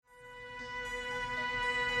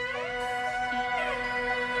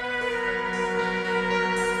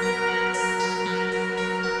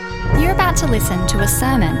about to listen to a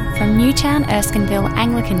sermon from Newtown, Erskineville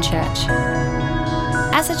Anglican Church.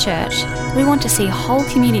 As a church, we want to see whole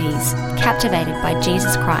communities captivated by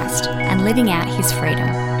Jesus Christ and living out his freedom.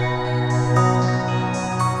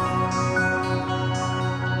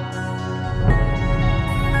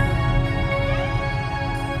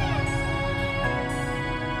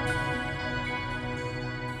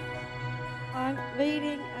 I'm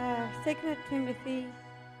reading 2 Timothy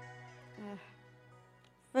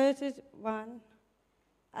verses 1,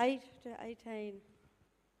 8 to 18.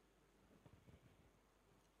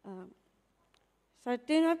 So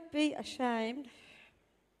do not be ashamed.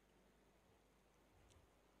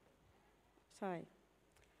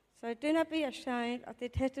 So do not be ashamed of the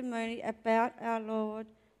testimony about our Lord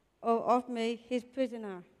or of me, his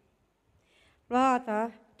prisoner.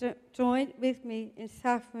 Rather, join with me in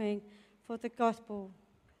suffering for the gospel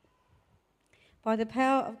by the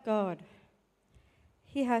power of God.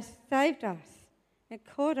 He has saved us and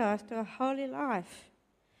called us to a holy life,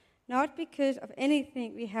 not because of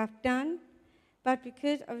anything we have done, but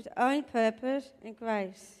because of his own purpose and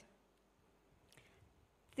grace.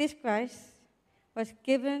 This grace was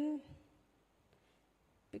given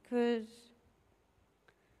because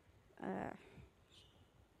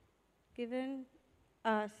given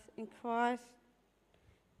us in Christ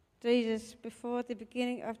Jesus before the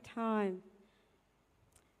beginning of time.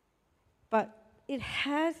 But it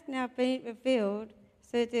has now been revealed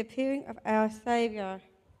through the appearing of our Saviour,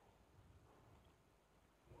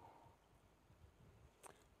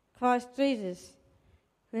 Christ Jesus,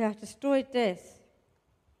 who has destroyed death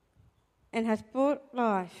and has brought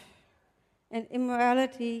life and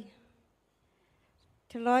immortality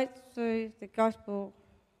to light through the gospel.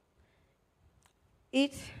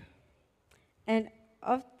 And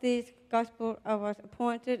of this gospel I was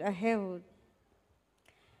appointed a herald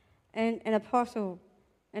and an apostle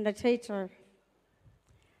and a teacher.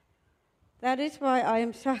 That is why I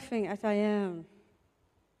am suffering as I am.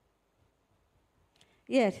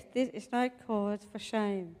 Yet this is no cause for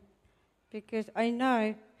shame, because I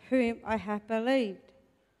know whom I have believed,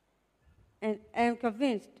 and am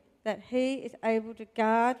convinced that he is able to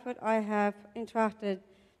guard what I have entrusted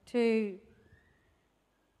to.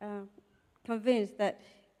 Convinced that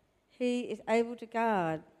he is able to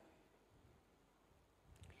guard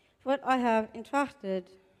what I have entrusted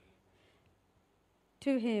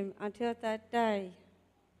to him until that day.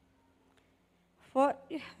 What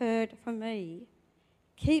you heard from me,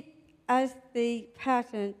 keep as the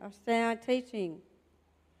pattern of sound teaching,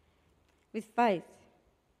 with faith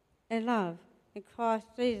and love in Christ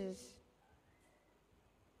Jesus.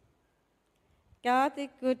 Guard the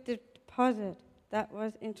good deposit that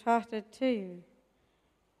was entrusted to you.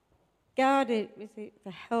 Guard it with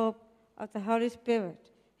the help of the Holy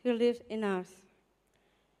Spirit who lives in us.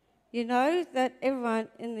 You know that everyone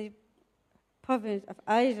in the province of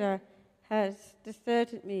Asia has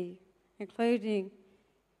deserted me, including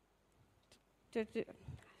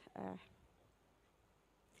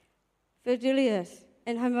Virgilius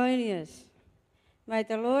and Harmonius. May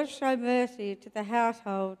the Lord show mercy to the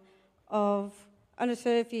household of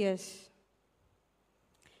Onesiphorus,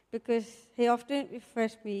 because he often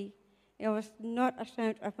refreshed me and was not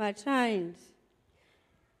ashamed of my chains.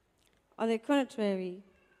 On the contrary,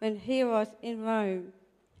 when he was in Rome,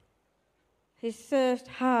 he searched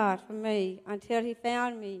hard for me until he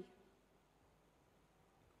found me.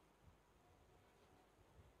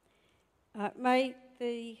 May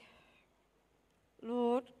the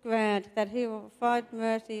Lord grant that he will find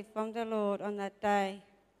mercy from the Lord on that day.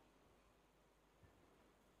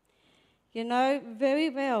 You know very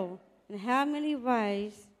well in how many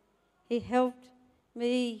ways he helped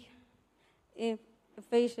me in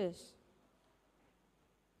Ephesus.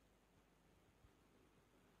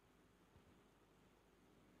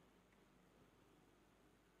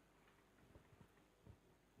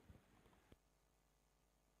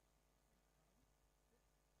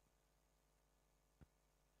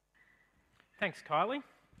 Thanks, Kylie.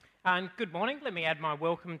 And good morning. Let me add my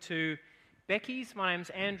welcome to Becky's. My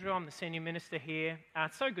name's Andrew. I'm the senior minister here.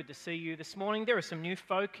 It's so good to see you this morning. There are some new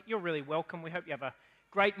folk. You're really welcome. We hope you have a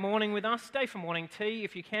great morning with us. Stay for morning tea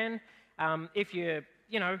if you can. If you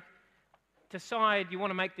decide you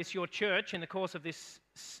want to make this your church in the course of this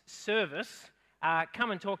service,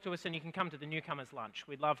 come and talk to us, and you can come to the newcomers' lunch.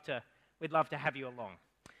 We'd love to have you along.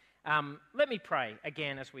 Let me pray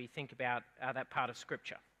again as we think about that part of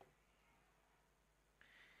Scripture.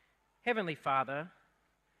 Heavenly Father,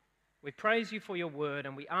 we praise you for your word,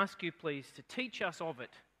 and we ask you, please, to teach us of it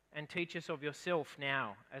and teach us of yourself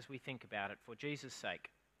now as we think about it, for Jesus' sake.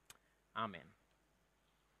 Amen.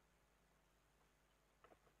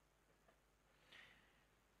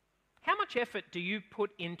 how much effort do you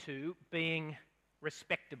put into being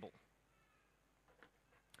respectable?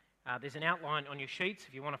 There's an outline on your sheets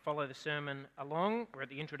if you want to follow the sermon along. We're at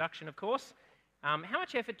the introduction, of course. How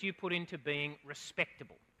much effort do you put into being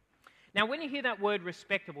respectable? Now, when you hear that word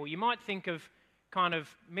respectable, you might think of kind of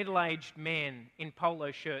middle-aged men in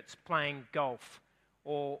polo shirts playing golf,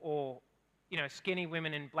 or skinny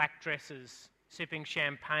women in black dresses sipping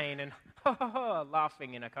champagne and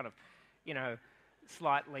laughing in a kind of,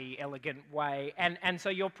 slightly elegant way. And so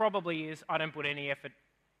your probably is, I don't put any effort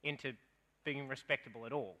into being respectable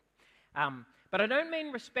at all. But I don't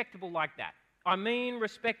mean respectable like that. I mean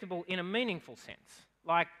respectable in a meaningful sense,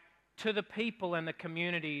 like to the people and the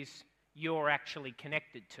communities you're actually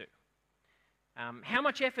connected to. How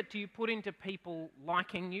much effort do you put into people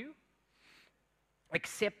liking you,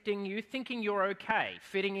 accepting you, thinking you're okay,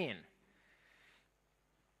 fitting in?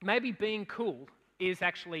 Maybe being cool is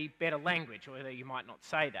actually better language, or you might not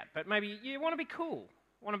say that, but maybe you want to be cool,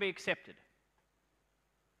 want to be accepted.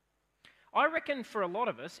 I reckon for a lot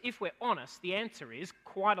of us, if we're honest, the answer is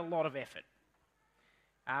quite a lot of effort.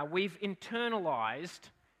 We've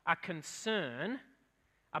internalized a concern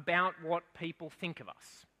about what people think of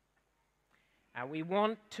us. We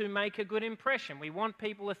want to make a good impression. We want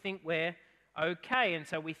people to think we're okay, and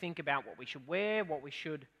so we think about what we should wear, what we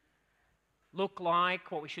should look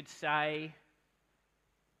like, what we should say.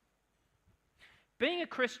 Being a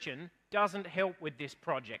Christian doesn't help with this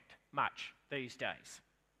project much these days.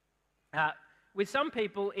 With some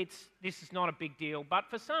people, this is not a big deal, but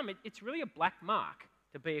for some, it's really a black mark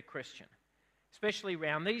to be a Christian, especially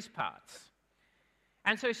around these parts.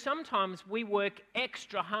 And so sometimes we work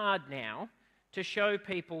extra hard now to show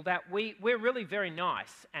people that we're really very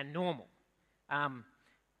nice and normal.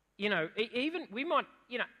 Even we might,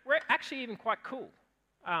 we're actually even quite cool.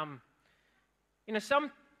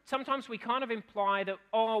 Sometimes we kind of imply that,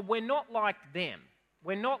 we're not like them.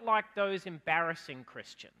 We're not like those embarrassing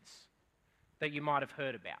Christians that you might have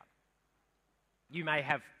heard about. You may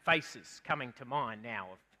have faces coming to mind now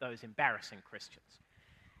of those embarrassing Christians.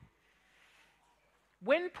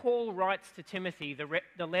 When Paul writes to Timothy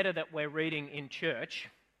the letter that we're reading in church,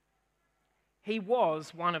 he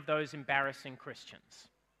was one of those embarrassing Christians.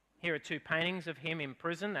 Here are two paintings of him in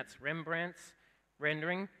prison. That's Rembrandt's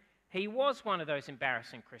rendering. He was one of those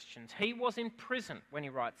embarrassing Christians. He was in prison when he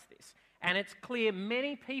writes this. And it's clear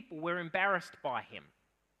many people were embarrassed by him.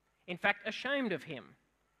 In fact, ashamed of him.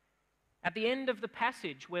 At the end of the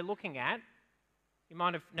passage we're looking at, you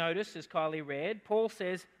might have noticed as Kylie read, Paul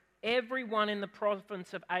says, "Everyone in the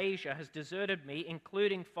province of Asia has deserted me,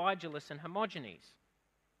 including Phygelus and Hermogenes."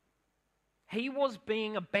 He was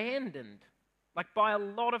being abandoned, by a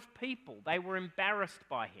lot of people. They were embarrassed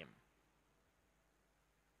by him.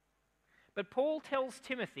 But Paul tells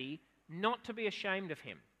Timothy not to be ashamed of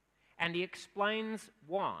him, and he explains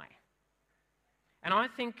why. And I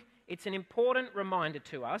think it's an important reminder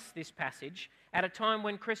to us, this passage, at a time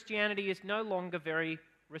when Christianity is no longer very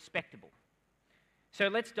respectable. So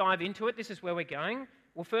let's dive into it. This is where we're going.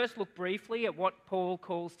 We'll first look briefly at what Paul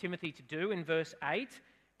calls Timothy to do in verse 8.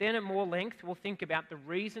 Then at more length, we'll think about the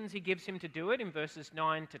reasons he gives him to do it in verses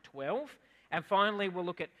 9 to 12. And finally, we'll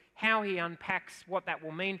look at how he unpacks what that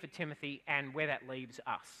will mean for Timothy and where that leaves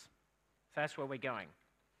us. So that's where we're going.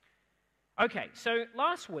 Okay, so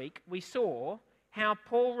last week we saw how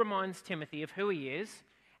Paul reminds Timothy of who he is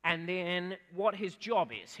and then what his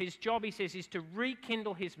job is. His job, he says, is to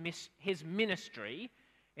rekindle his ministry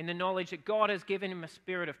in the knowledge that God has given him a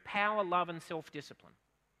spirit of power, love, and self-discipline.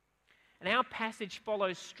 And our passage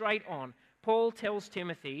follows straight on. Paul tells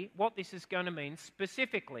Timothy what this is going to mean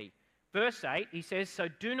specifically. Verse 8, he says, "So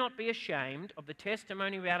do not be ashamed of the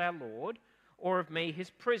testimony about our Lord or of me,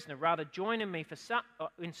 his prisoner. Rather, join in me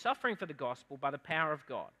in suffering for the gospel by the power of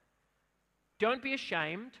God." Don't be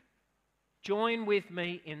ashamed. Join with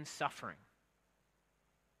me in suffering.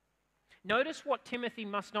 Notice what Timothy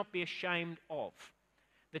must not be ashamed of.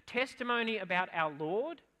 The testimony about our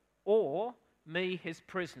Lord or me, his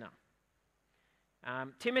prisoner.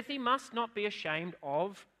 Timothy must not be ashamed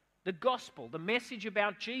of the gospel, the message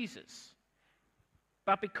about Jesus.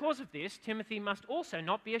 But because of this, Timothy must also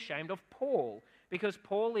not be ashamed of Paul, because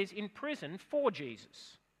Paul is in prison for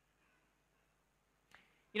Jesus.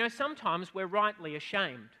 Sometimes we're rightly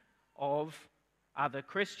ashamed of other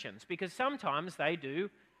Christians because sometimes they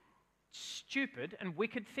do stupid and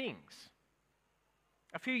wicked things.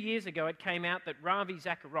 A few years ago, it came out that Ravi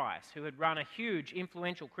Zacharias, who had run a huge,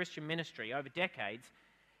 influential Christian ministry over decades,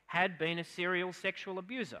 had been a serial sexual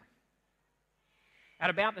abuser. At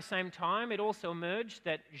about the same time, it also emerged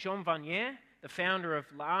that Jean Vanier, the founder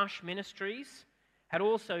of L'Arche Ministries, had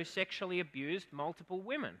also sexually abused multiple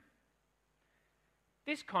women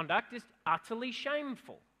This conduct is utterly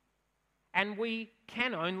shameful, and we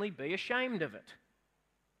can only be ashamed of it.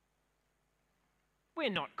 We're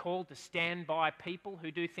not called to stand by people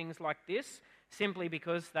who do things like this simply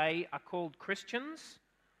because they are called Christians.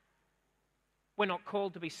 We're not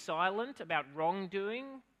called to be silent about wrongdoing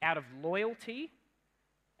out of loyalty.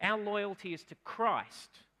 Our loyalty is to Christ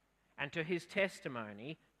and to his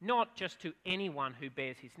testimony, not just to anyone who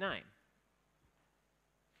bears his name.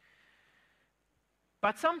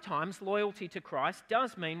 But sometimes loyalty to Christ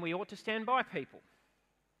does mean we ought to stand by people.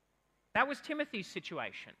 That was Timothy's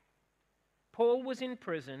situation. Paul was in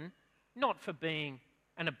prison not for being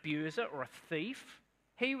an abuser or a thief.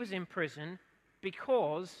 He was in prison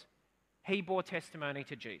because he bore testimony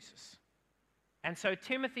to Jesus. And so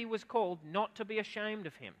Timothy was called not to be ashamed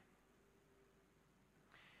of him.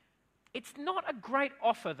 It's not a great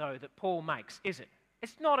offer, though, that Paul makes, is it?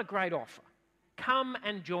 It's not a great offer. Come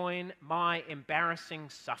and join my embarrassing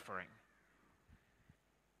suffering.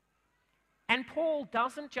 And Paul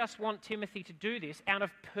doesn't just want Timothy to do this out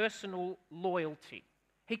of personal loyalty.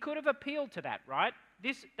 He could have appealed to that, right?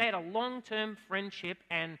 They had a long-term friendship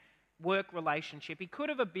and work relationship. He could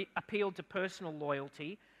have appealed to personal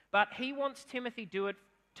loyalty, but he wants Timothy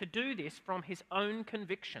to do this from his own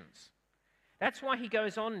convictions. That's why he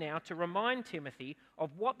goes on now to remind Timothy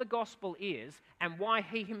of what the gospel is and why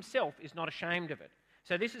he himself is not ashamed of it.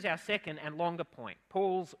 So this is our second and longer point,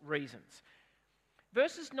 Paul's reasons.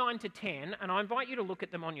 Verses 9 to 10, and I invite you to look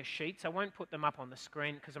at them on your sheets. I won't put them up on the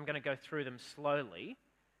screen because I'm going to go through them slowly.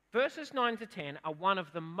 Verses 9 to 10 are one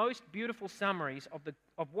of the most beautiful summaries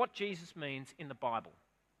of what Jesus means in the Bible.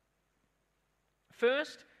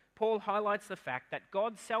 First, Paul highlights the fact that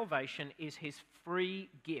God's salvation is his free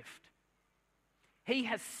gift. He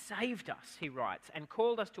has saved us, he writes, and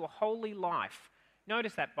called us to a holy life.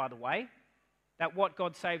 Notice that, by the way, that what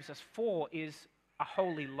God saves us for is a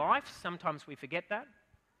holy life. Sometimes we forget that.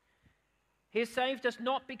 He has saved us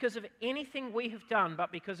not because of anything we have done,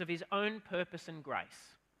 but because of his own purpose and grace.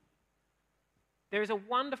 There is a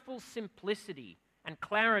wonderful simplicity and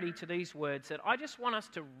clarity to these words that I just want us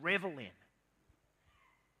to revel in.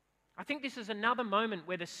 I think this is another moment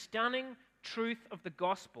where the stunning truth of the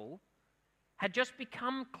gospel had just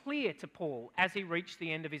become clear to Paul as he reached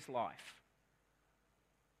the end of his life.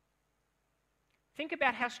 Think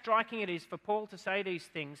about how striking it is for Paul to say these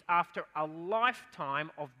things after a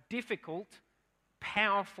lifetime of difficult,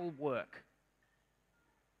 powerful work.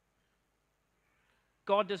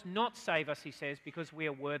 God does not save us, he says, because we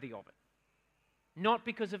are worthy of it. Not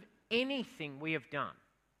because of anything we have done,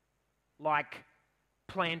 like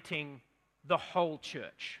planting the whole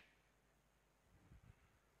church.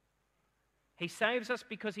 He saves us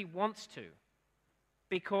because he wants to,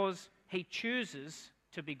 because he chooses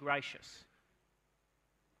to be gracious.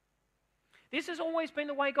 This has always been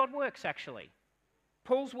the way God works, actually.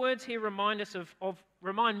 Paul's words here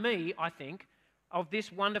remind me, I think, of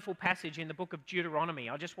this wonderful passage in the book of Deuteronomy.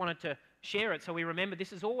 I just wanted to share it so we remember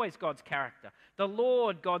this is always God's character. The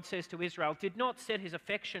Lord, God says to Israel, did not set his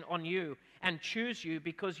affection on you and choose you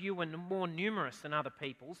because you were more numerous than other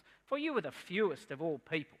peoples, for you were the fewest of all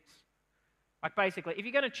peoples. Like basically, if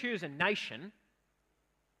you're going to choose a nation,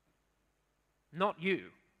 not you.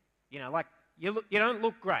 You don't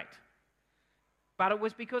look great. But it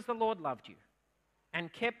was because the Lord loved you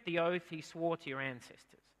and kept the oath he swore to your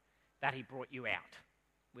ancestors that he brought you out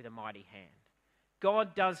with a mighty hand.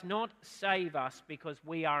 God does not save us because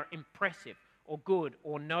we are impressive or good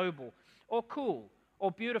or noble or cool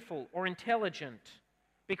or beautiful or intelligent,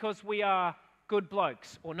 because we are good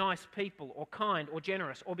blokes or nice people or kind or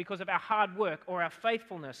generous, or because of our hard work or our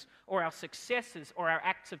faithfulness or our successes or our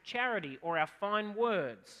acts of charity or our fine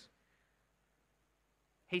words.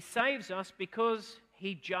 He saves us because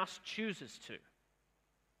he just chooses to.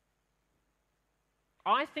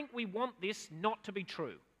 I think we want this not to be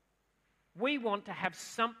true. We want to have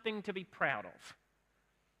something to be proud of.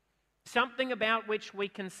 Something about which we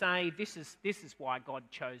can say, this is why God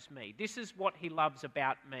chose me. This is what he loves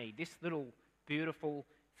about me. This little beautiful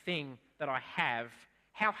thing that I have.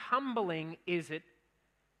 How humbling is it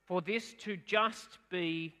for this to just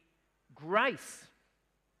be grace?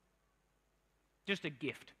 Just a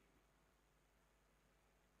gift.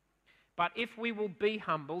 But if we will be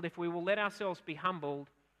humbled, if we will let ourselves be humbled,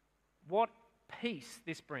 what peace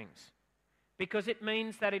this brings. Because it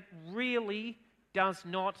means that it really does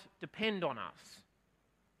not depend on us.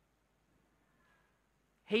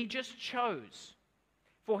 He just chose,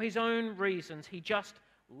 for his own reasons, he just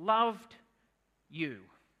loved you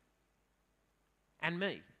and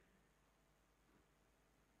me.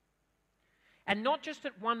 And not just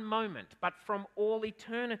at one moment, but from all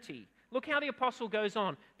eternity. Look how the apostle goes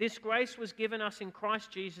on. This grace was given us in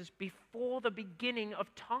Christ Jesus before the beginning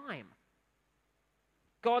of time.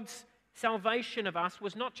 God's salvation of us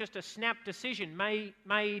was not just a snap decision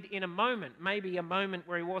made in a moment, maybe a moment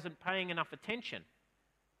where he wasn't paying enough attention.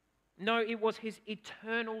 No, it was his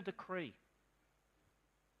eternal decree.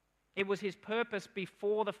 It was his purpose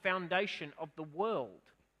before the foundation of the world.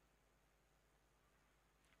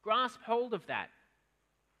 Grasp hold of that.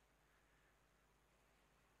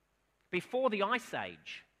 Before the Ice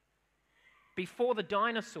Age, before the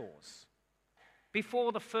dinosaurs,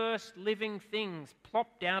 before the first living things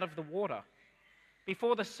plopped out of the water,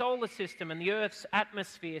 before the solar system and the Earth's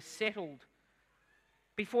atmosphere settled,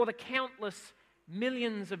 before the countless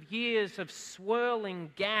millions of years of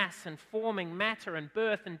swirling gas and forming matter and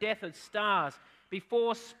birth and death of stars,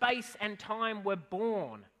 before space and time were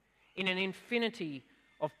born in an infinity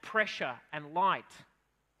of pressure and light,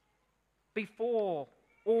 before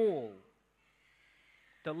all,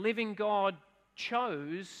 the living God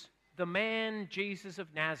chose the man Jesus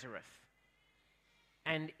of Nazareth,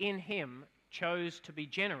 and in him chose to be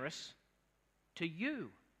generous to you.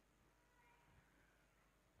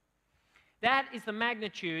 That is the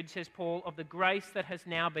magnitude, says Paul, of the grace that has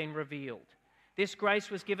now been revealed. This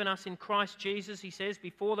grace was given us in Christ Jesus, he says,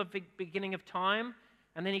 before the beginning of time,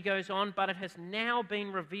 and then he goes on, but it has now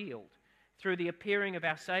been revealed through the appearing of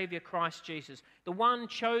our Saviour Christ Jesus, the one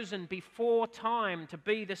chosen before time to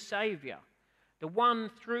be the Saviour, the one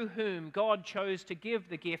through whom God chose to give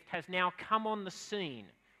the gift has now come on the scene,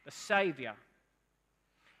 the Saviour.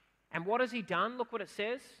 And what has he done? Look what it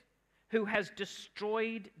says. Who has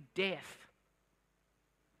destroyed death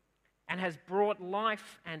and has brought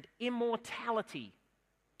life and immortality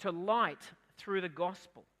to light through the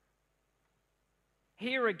gospel.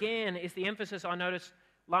 Here again is the emphasis I noticed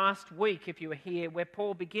last week, if you were here, where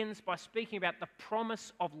Paul begins by speaking about the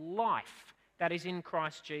promise of life that is in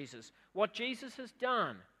Christ Jesus. What Jesus has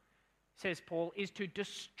done, says Paul, is to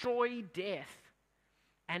destroy death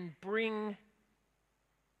and bring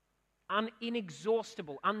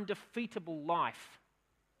inexhaustible, undefeatable life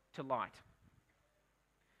to light.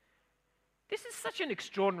 This is such an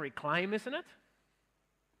extraordinary claim, isn't it?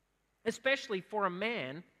 Especially for a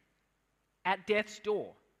man at death's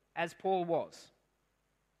door, as Paul was.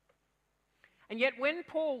 And yet when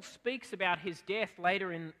Paul speaks about his death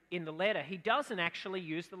later in the letter, he doesn't actually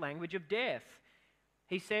use the language of death.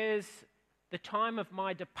 He says, the time of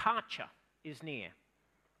my departure is near.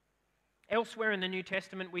 Elsewhere in the New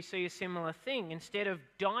Testament, we see a similar thing. Instead of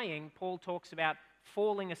dying, Paul talks about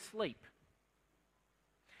falling asleep.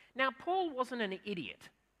 Now, Paul wasn't an idiot,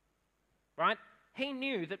 right? He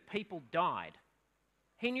knew that people died.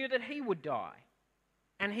 He knew that he would die.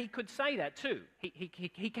 And he could say that too.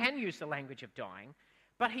 He can use the language of dying.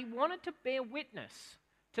 But he wanted to bear witness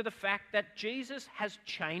to the fact that Jesus has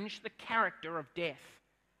changed the character of death.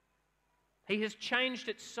 He has changed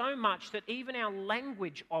it so much that even our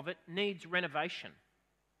language of it needs renovation.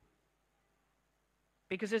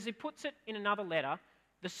 Because as he puts it in another letter,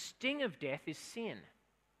 the sting of death is sin.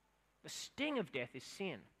 The sting of death is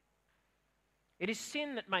sin. It is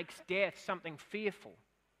sin that makes death something fearful.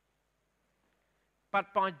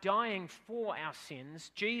 But by dying for our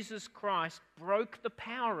sins, Jesus Christ broke the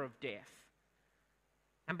power of death.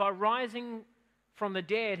 And by rising from the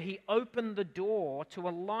dead, he opened the door to a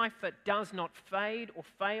life that does not fade or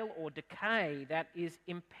fail or decay, that is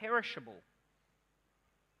imperishable.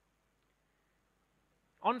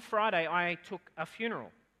 On Friday, I took a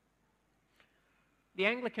funeral. The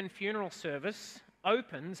Anglican funeral service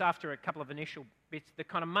opens, after a couple of initial bits, the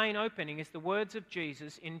kind of main opening is the words of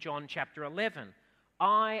Jesus in John chapter 11.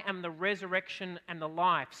 I am the resurrection and the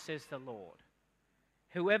life, says the Lord.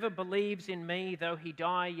 Whoever believes in me, though he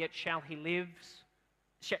die, yet shall he live,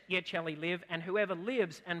 and whoever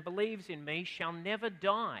lives and believes in me shall never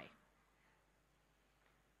die.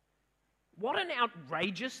 What an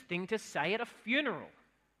outrageous thing to say at a funeral.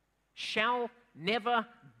 Shall never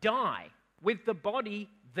die, with the body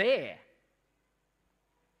there.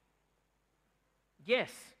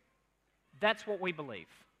 Yes, that's what we believe.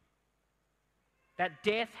 That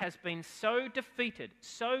death has been so defeated,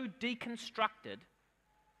 so deconstructed,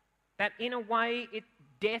 that in a way,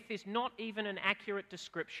 death is not even an accurate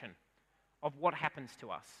description of what happens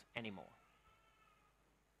to us anymore.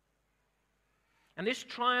 And this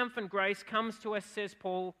triumphant grace comes to us, says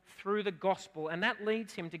Paul, through the gospel, and that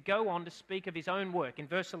leads him to go on to speak of his own work in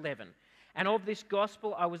verse 11. And of this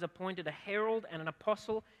gospel I was appointed a herald and an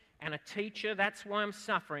apostle and a teacher. That's why I'm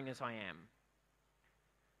suffering as I am.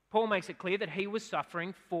 Paul makes it clear that he was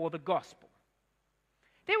suffering for the gospel.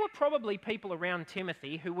 There were probably people around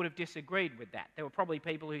Timothy who would have disagreed with that. There were probably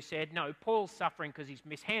people who said, no, Paul's suffering because he's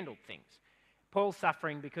mishandled things. Paul's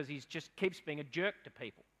suffering because he just keeps being a jerk to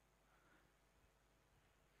people.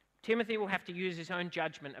 Timothy will have to use his own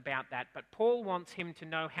judgment about that, but Paul wants him to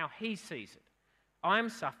know how he sees it. I am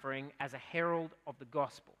suffering as a herald of the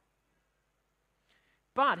gospel.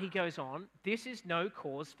 But, he goes on, this is no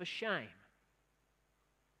cause for shame.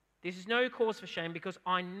 This is no cause for shame because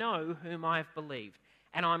I know whom I have believed,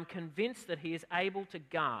 and I'm convinced that he is able to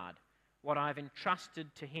guard what I've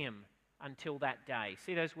entrusted to him until that day.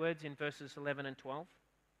 See those words in verses 11 and 12?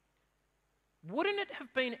 Wouldn't it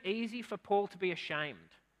have been easy for Paul to be ashamed?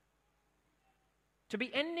 To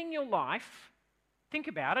be ending your life, think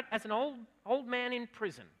about it, as an old man in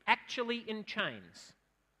prison, actually in chains,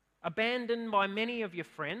 abandoned by many of your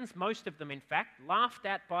friends, most of them in fact, laughed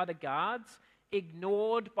at by the guards,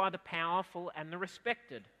 ignored by the powerful and the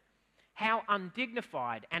respected. How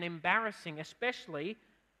undignified and embarrassing, especially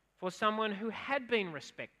for someone who had been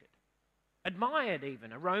respected, admired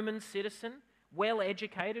even, a Roman citizen,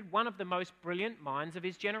 well-educated, one of the most brilliant minds of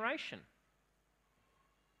his generation.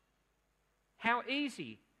 How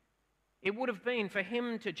easy it would have been for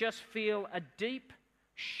him to just feel a deep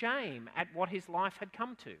shame at what his life had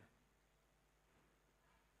come to.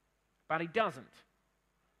 But he doesn't.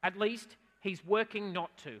 At least he's working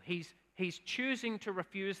not to. He's choosing to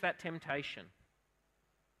refuse that temptation.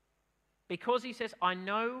 Because he says, I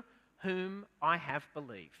know whom I have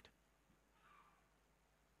believed.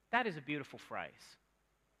 That is a beautiful phrase.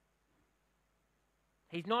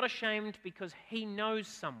 He's not ashamed because he knows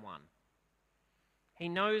someone. He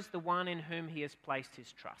knows the one in whom he has placed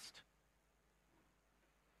his trust.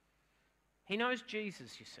 He knows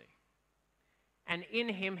Jesus, you see. And in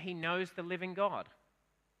him he knows the living God.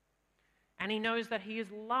 And he knows that he is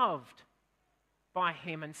loved by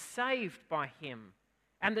him and saved by him.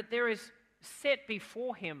 And that there is set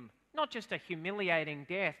before him not just a humiliating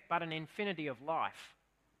death, but an infinity of life.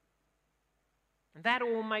 And that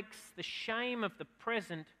all makes the shame of the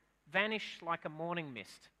present vanish like a morning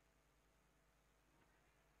mist.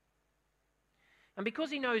 And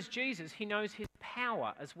because he knows Jesus, he knows his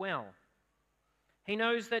power as well. He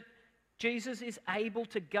knows that Jesus is able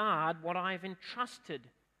to guard what I have entrusted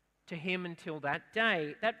to him until that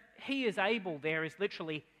day. That he is able there is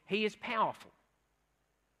literally, he is powerful.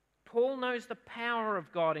 Paul knows the power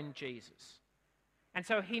of God in Jesus. And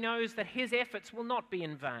so he knows that his efforts will not be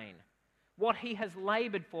in vain. What he has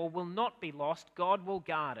labored for will not be lost. God will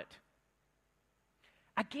guard it.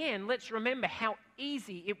 Again, let's remember how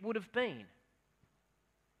easy it would have been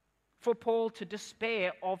for Paul to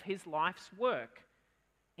despair of his life's work.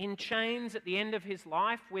 In chains at the end of his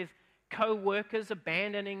life, with co-workers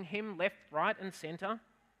abandoning him left, right and centre,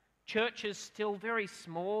 churches still very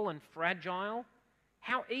small and fragile.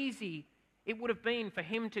 How easy it would have been for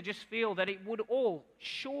him to just feel that it would all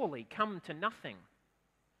surely come to nothing.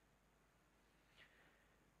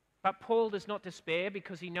 But Paul does not despair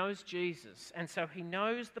because he knows Jesus, and so he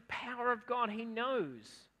knows the power of God. He knows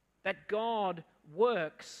that God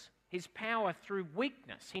works his power through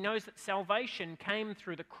weakness. He knows that salvation came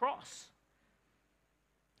through the cross.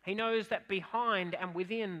 He knows that behind and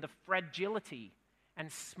within the fragility and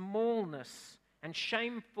smallness and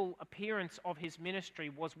shameful appearance of his ministry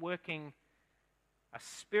was working a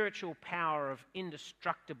spiritual power of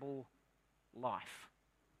indestructible life.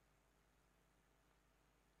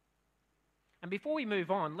 And before we move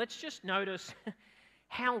on, let's just notice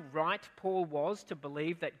how right Paul was to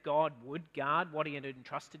believe that God would guard what he had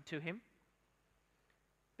entrusted to him.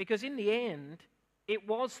 Because in the end, it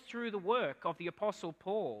was through the work of the Apostle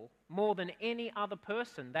Paul, more than any other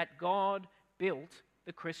person, that God built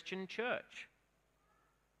the Christian church.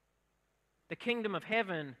 The kingdom of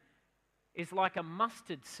heaven is like a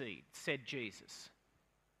mustard seed, said Jesus.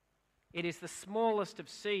 It is the smallest of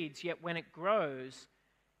seeds, yet when it grows,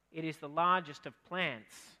 it is the largest of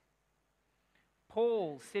plants.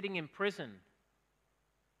 Paul, sitting in prison,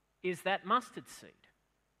 is that mustard seed.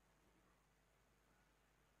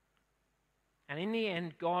 And in the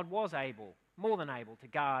end, God was able, more than able, to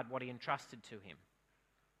guard what he entrusted to him.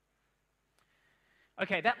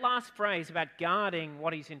 Okay, that last phrase about guarding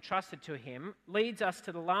what he's entrusted to him leads us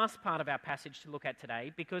to the last part of our passage to look at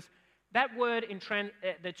today, because that word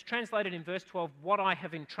that's translated in verse 12, what I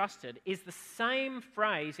have entrusted, is the same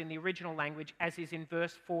phrase in the original language as is in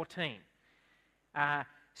verse 14.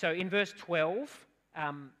 So in verse 12,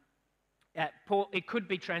 Paul, it could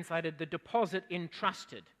be translated the deposit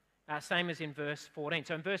entrusted, same as in verse 14.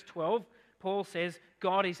 So in verse 12, Paul says,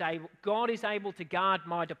 God is able to guard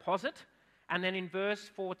my deposit. And then in verse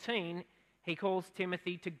 14, he calls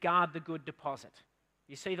Timothy to guard the good deposit.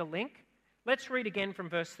 You see the link? Let's read again from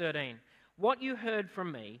verse 13. What you heard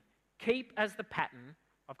from me, keep as the pattern.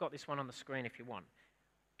 I've got this one on the screen if you want.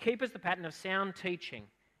 Keep as the pattern of sound teaching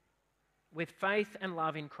with faith and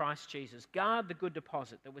love in Christ Jesus. Guard the good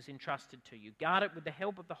deposit that was entrusted to you. Guard it with the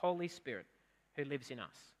help of the Holy Spirit who lives in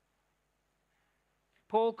us.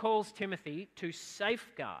 Paul calls Timothy to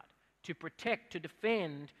safeguard, to protect, to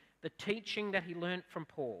defend the teaching that he learnt from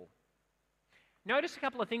Paul. Notice a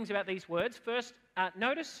couple of things about these words. First,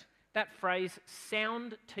 notice that phrase,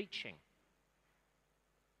 sound teaching.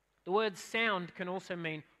 The word sound can also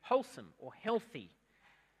mean wholesome or healthy.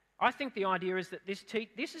 I think the idea is that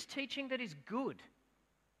this is teaching that is good,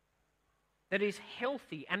 that is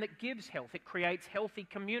healthy, and that gives health. It creates healthy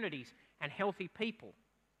communities and healthy people.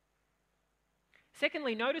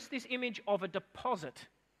 Secondly, notice this image of a deposit.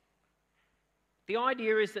 The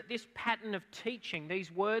idea is that this pattern of teaching,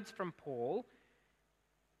 these words from Paul,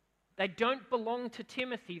 they don't belong to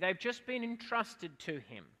Timothy. They've just been entrusted to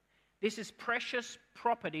him. This is precious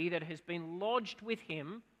property that has been lodged with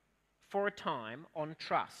him for a time on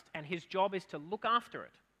trust, and his job is to look after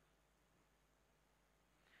it.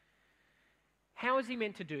 How is he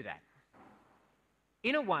meant to do that?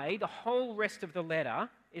 In a way, the whole rest of the letter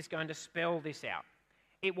is going to spell this out.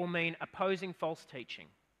 It will mean opposing false teaching.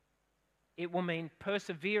 It will mean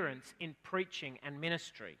perseverance in preaching and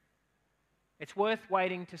ministry. It's worth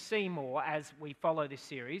waiting to see more as we follow this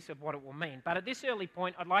series of what it will mean. But at this early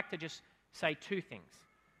point, I'd like to just say two things.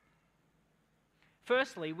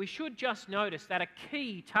 Firstly, we should just notice that a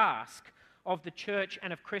key task of the church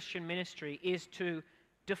and of Christian ministry is to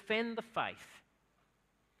defend the faith,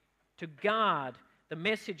 to guard the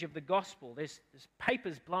message of the gospel. There's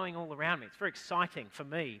papers blowing all around me. It's very exciting for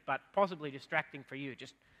me, but possibly distracting for you.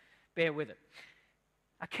 Just bear with it.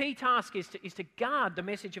 A key task is to guard the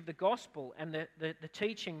message of the gospel and the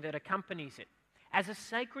teaching that accompanies it as a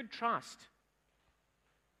sacred trust.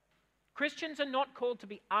 Christians are not called to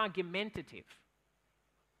be argumentative.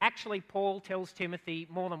 Actually, Paul tells Timothy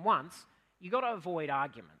more than once, you've got to avoid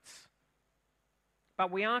arguments.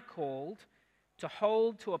 But we are called to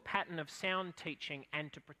hold to a pattern of sound teaching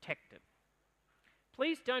and to protect it.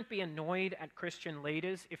 Please don't be annoyed at Christian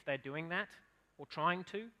leaders if they're doing that or trying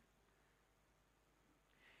to.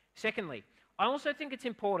 Secondly, I also think it's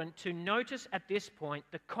important to notice at this point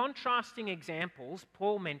the contrasting examples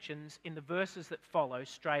Paul mentions in the verses that follow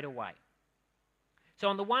straight away. So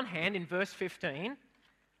on the one hand, in verse 15,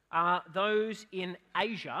 are those in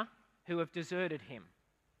Asia who have deserted him.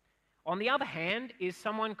 On the other hand is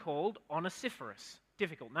someone called Onesiphorus.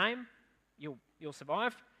 Difficult name, you'll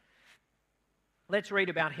survive. Let's read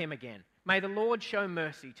about him again. May the Lord show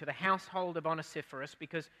mercy to the household of Onesiphorus,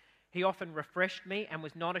 because he often refreshed me and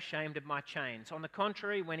was not ashamed of my chains. On the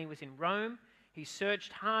contrary, when he was in Rome, he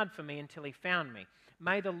searched hard for me until he found me.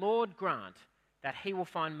 May the Lord grant that he will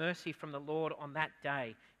find mercy from the Lord on that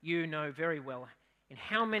day. You know very well in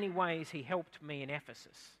how many ways he helped me in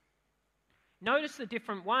Ephesus. Notice the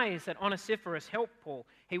different ways that Onesiphorus helped Paul.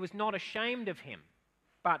 He was not ashamed of him,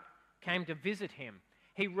 but came to visit him.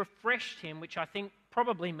 He refreshed him, which I think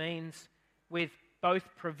probably means with both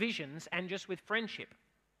provisions and just with friendship.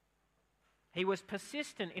 He was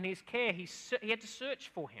persistent in his care. He had to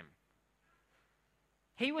search for him.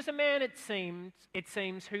 He was a man, it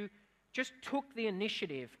seems, who just took the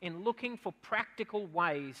initiative in looking for practical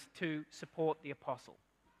ways to support the apostle.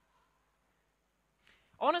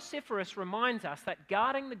 Onesiphorus reminds us that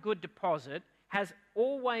guarding the good deposit has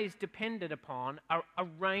always depended upon a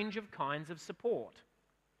range of kinds of support.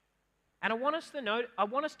 And I want us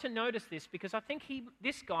to notice this because I think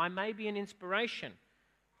this guy may be an inspiration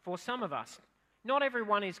for some of us. Not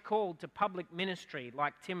everyone is called to public ministry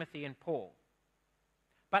like Timothy and Paul.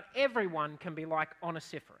 But everyone can be like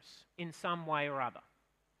Onesiphorus in some way or other,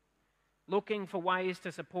 looking for ways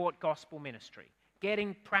to support gospel ministry,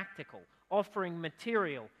 getting practical, offering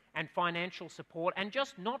material and financial support, and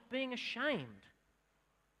just not being ashamed.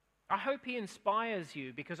 I hope he inspires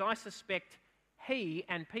you, because I suspect he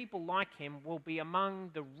and people like him will be among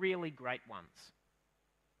the really great ones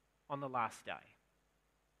on the last day.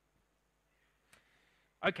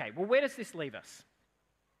 Okay, well, where does this leave us?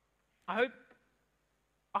 I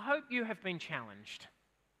hope you have been challenged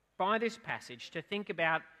by this passage to think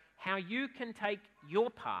about how you can take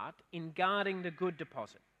your part in guarding the good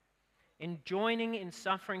deposit, in joining in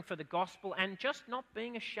suffering for the gospel, and just not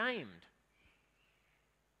being ashamed.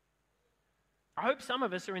 I hope some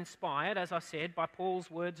of us are inspired, as I said, by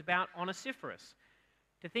Paul's words about Onesiphorus,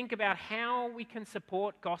 to think about how we can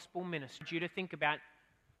support gospel ministry. You to think about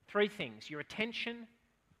three things: your attention,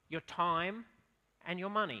 your time, and your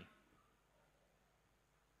money.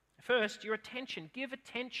 First, your attention. Give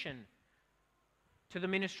attention to the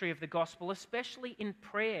ministry of the gospel, especially in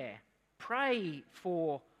prayer. Pray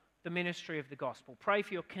for the ministry of the gospel. Pray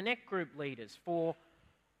for your Connect group leaders, for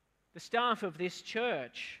the staff of this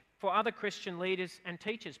church, for other Christian leaders and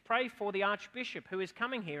teachers. Pray for the Archbishop who is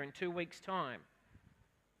coming here in 2 weeks' time.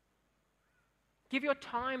 Give your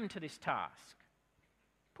time to this task.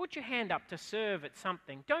 Put your hand up to serve at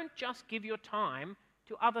something. Don't just give your time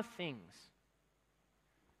to other things.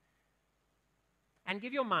 And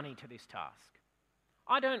give your money to this task.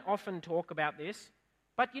 I don't often talk about this,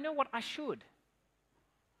 but you know what? I should.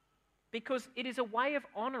 Because it is a way of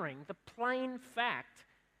honouring the plain fact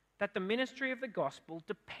that the ministry of the gospel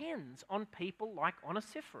depends on people like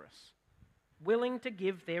Onesiphorus, willing to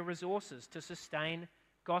give their resources to sustain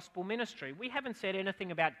gospel ministry. We haven't said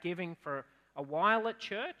anything about giving for a while at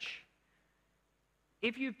church.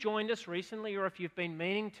 If you've joined us recently or if you've been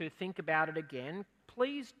meaning to think about it again,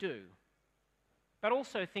 please do. But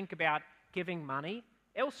also think about giving money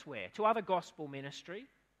elsewhere, to other gospel ministry,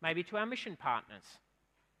 maybe to our mission partners.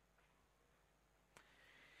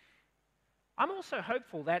 I'm also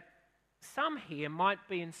hopeful that some here might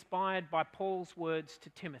be inspired by Paul's words to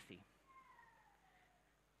Timothy.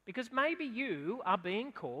 Because maybe you are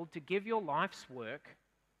being called to give your life's work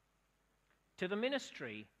to the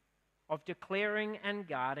ministry of declaring and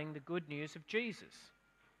guarding the good news of Jesus.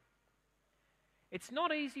 It's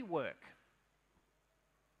not easy work,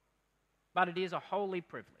 but it is a holy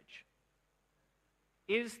privilege.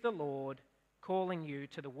 Is the Lord calling you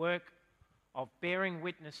to the work of bearing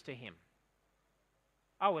witness to him?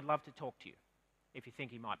 I would love to talk to you if you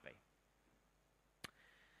think he might be.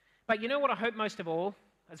 But you know what I hope most of all,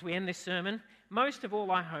 as we end this sermon? Most of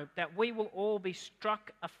all, I hope that we will all be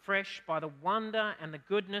struck afresh by the wonder and the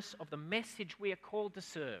goodness of the message we are called to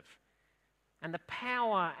serve, and the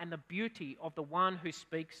power and the beauty of the one who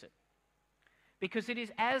speaks it. Because it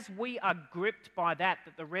is as we are gripped by that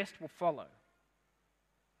the rest will follow.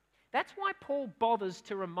 That's why Paul bothers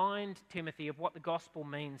to remind Timothy of what the gospel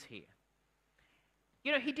means here.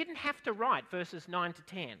 You know, he didn't have to write verses 9 to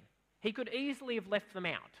 10. He could easily have left them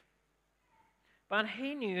out. But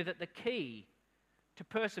he knew that the key to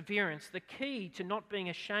perseverance, the key to not being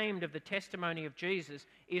ashamed of the testimony of Jesus,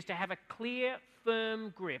 is to have a clear,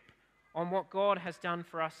 firm grip on what God has done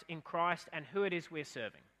for us in Christ and who it is we're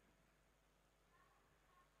serving.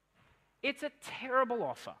 It's a terrible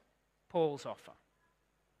offer, Paul's offer.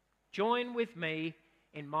 Join with me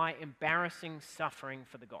in my embarrassing suffering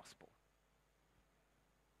for the gospel.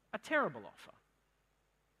 A terrible offer.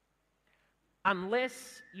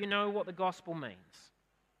 Unless you know what the gospel means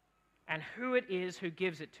and who it is who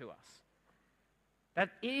gives it to us. That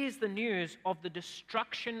is the news of the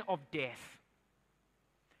destruction of death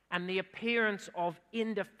and the appearance of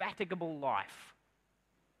indefatigable life.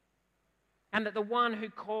 And that the one who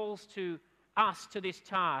calls to us to this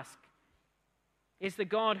task is the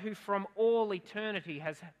God who from all eternity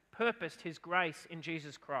has purposed his grace in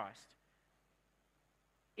Jesus Christ.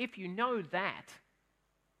 If you know that,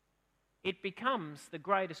 it becomes the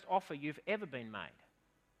greatest offer you've ever been made.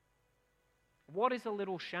 What is a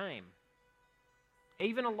little shame?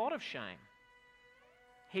 Even a lot of shame,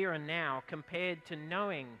 here and now, compared to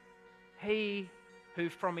knowing he who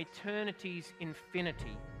from eternity's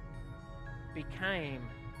infinity became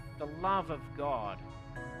the love of God,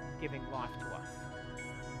 giving life to us.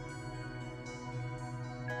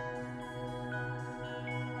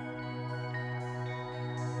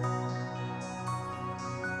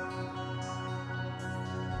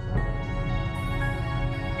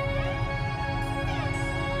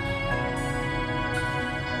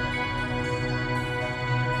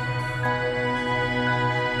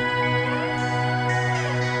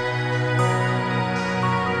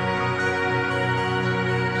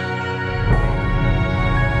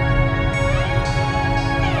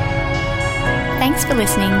 Thanks for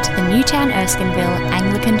listening to the Newtown Erskineville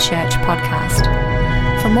Anglican Church podcast.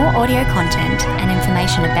 For more audio content and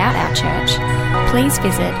information about our church, please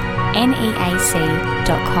visit neac.com.au.